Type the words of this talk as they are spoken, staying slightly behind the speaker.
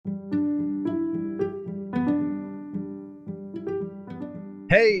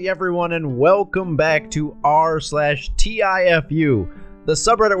Hey everyone, and welcome back to r/TIFU, the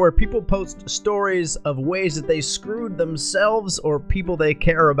subreddit where people post stories of ways that they screwed themselves or people they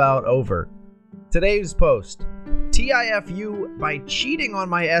care about over. Today's post: TIFU by cheating on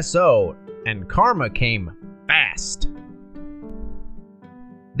my SO, and karma came fast.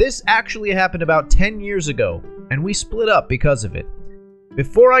 This actually happened about 10 years ago, and we split up because of it.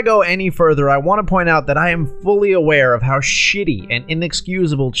 Before I go any further, I want to point out that I am fully aware of how shitty and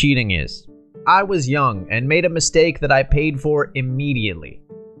inexcusable cheating is. I was young and made a mistake that I paid for immediately.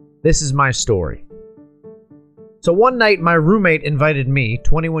 This is my story. So one night, my roommate invited me,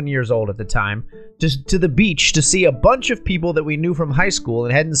 21 years old at the time, to the beach to see a bunch of people that we knew from high school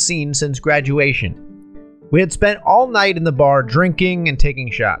and hadn't seen since graduation. We had spent all night in the bar drinking and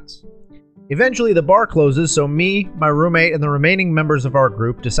taking shots. Eventually, the bar closes, so me, my roommate, and the remaining members of our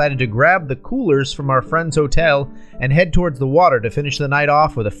group decided to grab the coolers from our friend's hotel and head towards the water to finish the night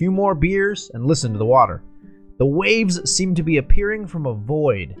off with a few more beers and listen to the water. The waves seemed to be appearing from a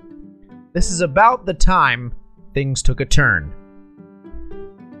void. This is about the time things took a turn.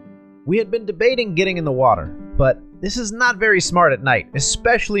 We had been debating getting in the water, but this is not very smart at night,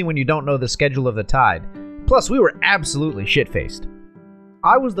 especially when you don't know the schedule of the tide. Plus, we were absolutely shit-faced.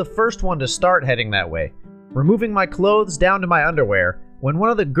 I was the first one to start heading that way, removing my clothes down to my underwear, when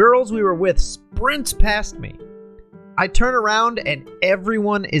one of the girls we were with sprints past me. I turn around and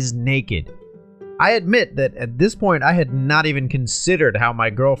everyone is naked. I admit that at this point I had not even considered how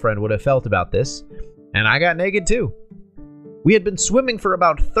my girlfriend would have felt about this, and I got naked too. We had been swimming for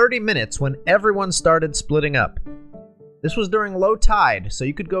about 30 minutes when everyone started splitting up. This was during low tide, so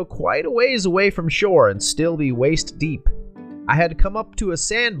you could go quite a ways away from shore and still be waist deep. I had come up to a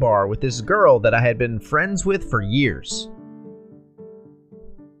sandbar with this girl that I had been friends with for years.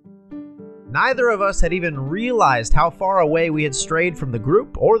 Neither of us had even realized how far away we had strayed from the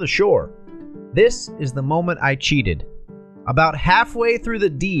group or the shore. This is the moment I cheated. About halfway through the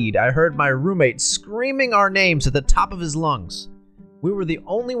deed, I heard my roommate screaming our names at the top of his lungs. We were the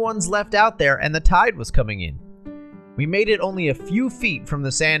only ones left out there, and the tide was coming in. We made it only a few feet from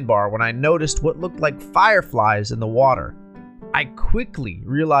the sandbar when I noticed what looked like fireflies in the water. I quickly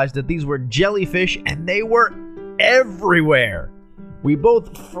realized that these were jellyfish, and they were everywhere. We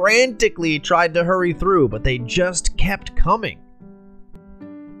both frantically tried to hurry through, but they just kept coming.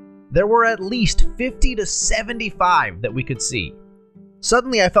 There were at least 50 to 75 that we could see.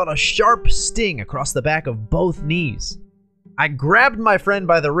 Suddenly, I felt a sharp sting across the back of both knees. I grabbed my friend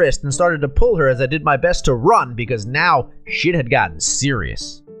by the wrist and started to pull her as I did my best to run, because now shit had gotten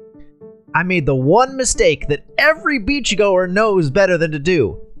serious. I made the one mistake that every beachgoer knows better than to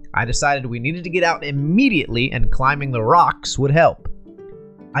do. I decided we needed to get out immediately, and climbing the rocks would help.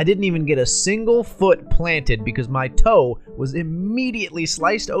 I didn't even get a single foot planted because my toe was immediately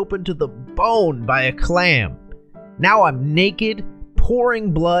sliced open to the bone by a clam. Now I'm naked,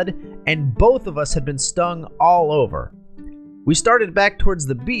 pouring blood, and both of us had been stung all over. We started back towards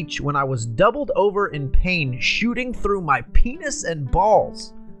the beach when I was doubled over in pain, shooting through my penis and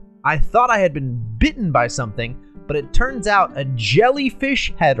balls. I thought I had been bitten by something, but it turns out a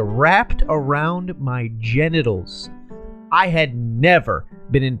jellyfish had wrapped around my genitals. I had never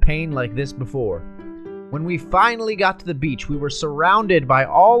been in pain like this before. When we finally got to the beach, we were surrounded by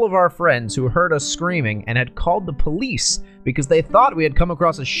all of our friends who heard us screaming and had called the police because they thought we had come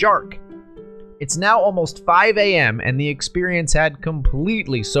across a shark. It's now almost 5 a.m. and the experience had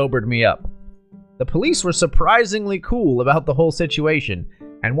completely sobered me up. The police were surprisingly cool about the whole situation,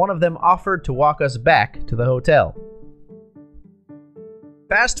 and one of them offered to walk us back to the hotel.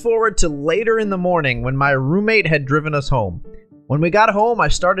 Fast forward to later in the morning when my roommate had driven us home. When we got home, I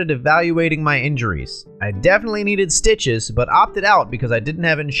started evaluating my injuries. I definitely needed stitches, but opted out because I didn't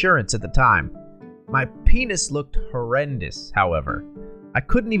have insurance at the time. My penis looked horrendous, however. I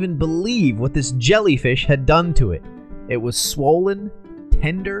couldn't even believe what this jellyfish had done to it. It was swollen,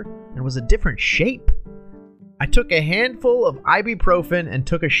 tender, and was a different shape. I took a handful of ibuprofen and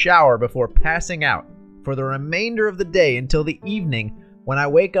took a shower before passing out for the remainder of the day until the evening when I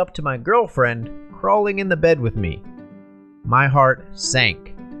wake up to my girlfriend crawling in the bed with me. My heart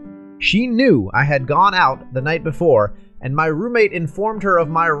sank. She knew I had gone out the night before, and my roommate informed her of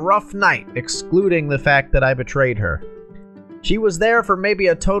my rough night, excluding the fact that I betrayed her. She was there for maybe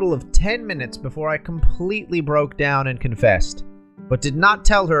a total of 10 minutes before I completely broke down and confessed, but did not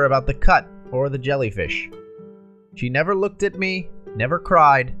tell her about the cut or the jellyfish. She never looked at me, never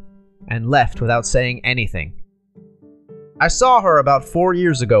cried, and left without saying anything. I saw her about 4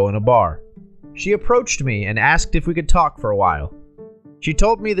 years ago in a bar. She approached me and asked if we could talk for a while. She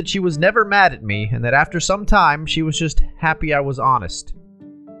told me that she was never mad at me and that after some time she was just happy I was honest.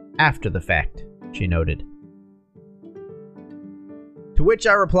 after the fact, she noted. To which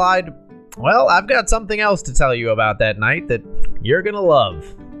I replied, well, I've got something else to tell you about that night that you're gonna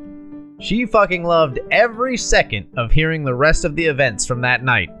love. She fucking loved every second of hearing the rest of the events from that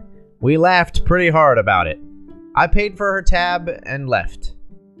night. We laughed pretty hard about it. I paid for her tab and left.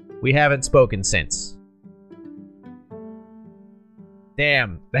 We haven't spoken since.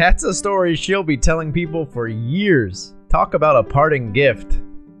 Damn, that's a story she'll be telling people for years. Talk about a parting gift.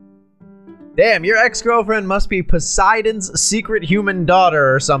 Damn, your ex-girlfriend must be Poseidon's secret human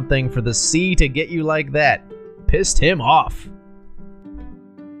daughter or something for the sea to get you like that. Pissed him off.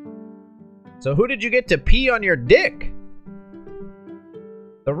 So who did you get to pee on your dick?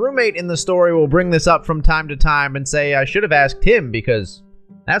 The roommate in the story will bring this up from time to time and say I should have asked him because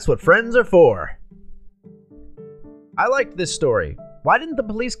that's what friends are for. I liked this story. Why didn't the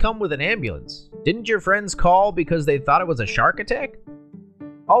police come with an ambulance? Didn't your friends call because they thought it was a shark attack?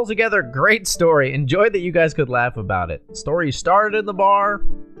 Altogether, great story. Enjoyed that you guys could laugh about it. Story started in the bar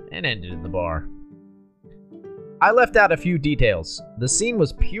and ended in the bar. I left out a few details. The scene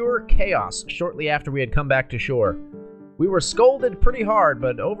was pure chaos shortly after we had come back to shore. We were scolded pretty hard,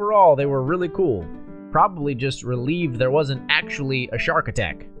 but overall they were really cool. Probably just relieved there wasn't actually a shark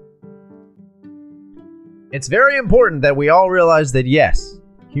attack. It's very important that we all realize that yes,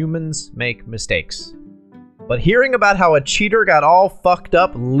 humans make mistakes. But hearing about how a cheater got all fucked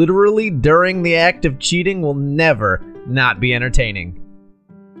up literally during the act of cheating will never not be entertaining.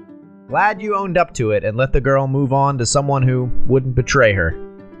 Glad you owned up to it and let the girl move on to someone who wouldn't betray her.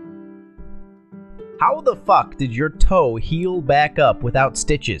 How the fuck did your toe heal back up without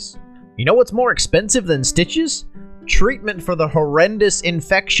stitches? You know what's more expensive than stitches? Treatment for the horrendous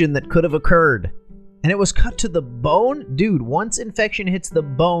infection that could have occurred. And it was cut to the bone? Dude, once infection hits the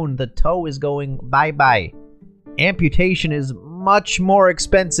bone, the toe is going bye-bye. Amputation is much more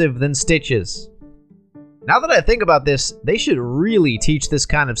expensive than stitches. Now that I think about this, they should really teach this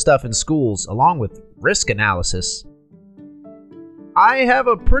kind of stuff in schools, along with risk analysis. I have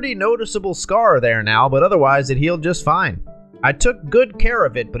a pretty noticeable scar there now, but otherwise it healed just fine. I took good care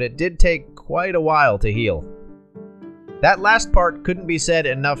of it, but it did take quite a while to heal. That last part couldn't be said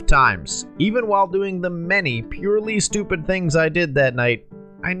enough times. Even while doing the many purely stupid things I did that night,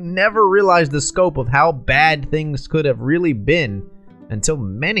 I never realized the scope of how bad things could have really been until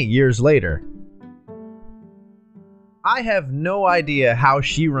many years later. I have no idea how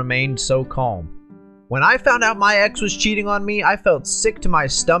she remained so calm. When I found out my ex was cheating on me, I felt sick to my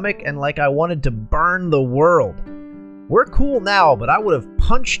stomach and like I wanted to burn the world. We're cool now, but I would have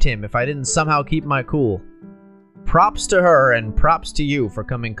punched him if I didn't somehow keep my cool. Props to her and props to you for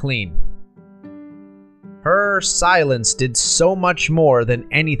coming clean. Her silence did so much more than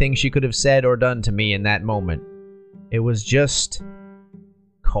anything she could have said or done to me in that moment. It was just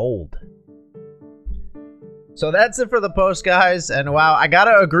cold. So that's it for the post, guys. And wow, I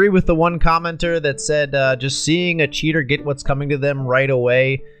gotta agree with the one commenter that said just seeing a cheater get what's coming to them right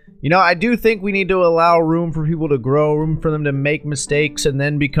away. You know, I do think we need to allow room for people to grow, room for them to make mistakes and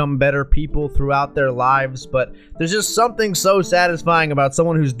then become better people throughout their lives. But there's just something so satisfying about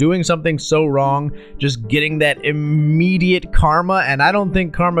someone who's doing something so wrong, just getting that immediate karma. And I don't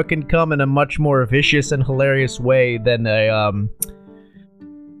think karma can come in a much more vicious and hilarious way than a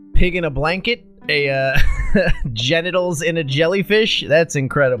pig in a blanket, genitals in a jellyfish. That's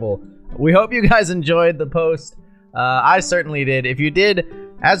incredible. We hope you guys enjoyed the post. I certainly did. If you did,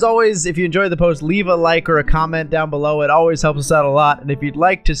 as always, if you enjoyed the post, leave a like or a comment down below. It always helps us out a lot. And if you'd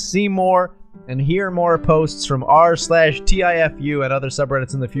like to see more and hear more posts from r/TIFU and other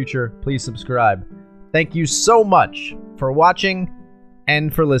subreddits in the future, please subscribe. Thank you so much for watching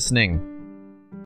and for listening.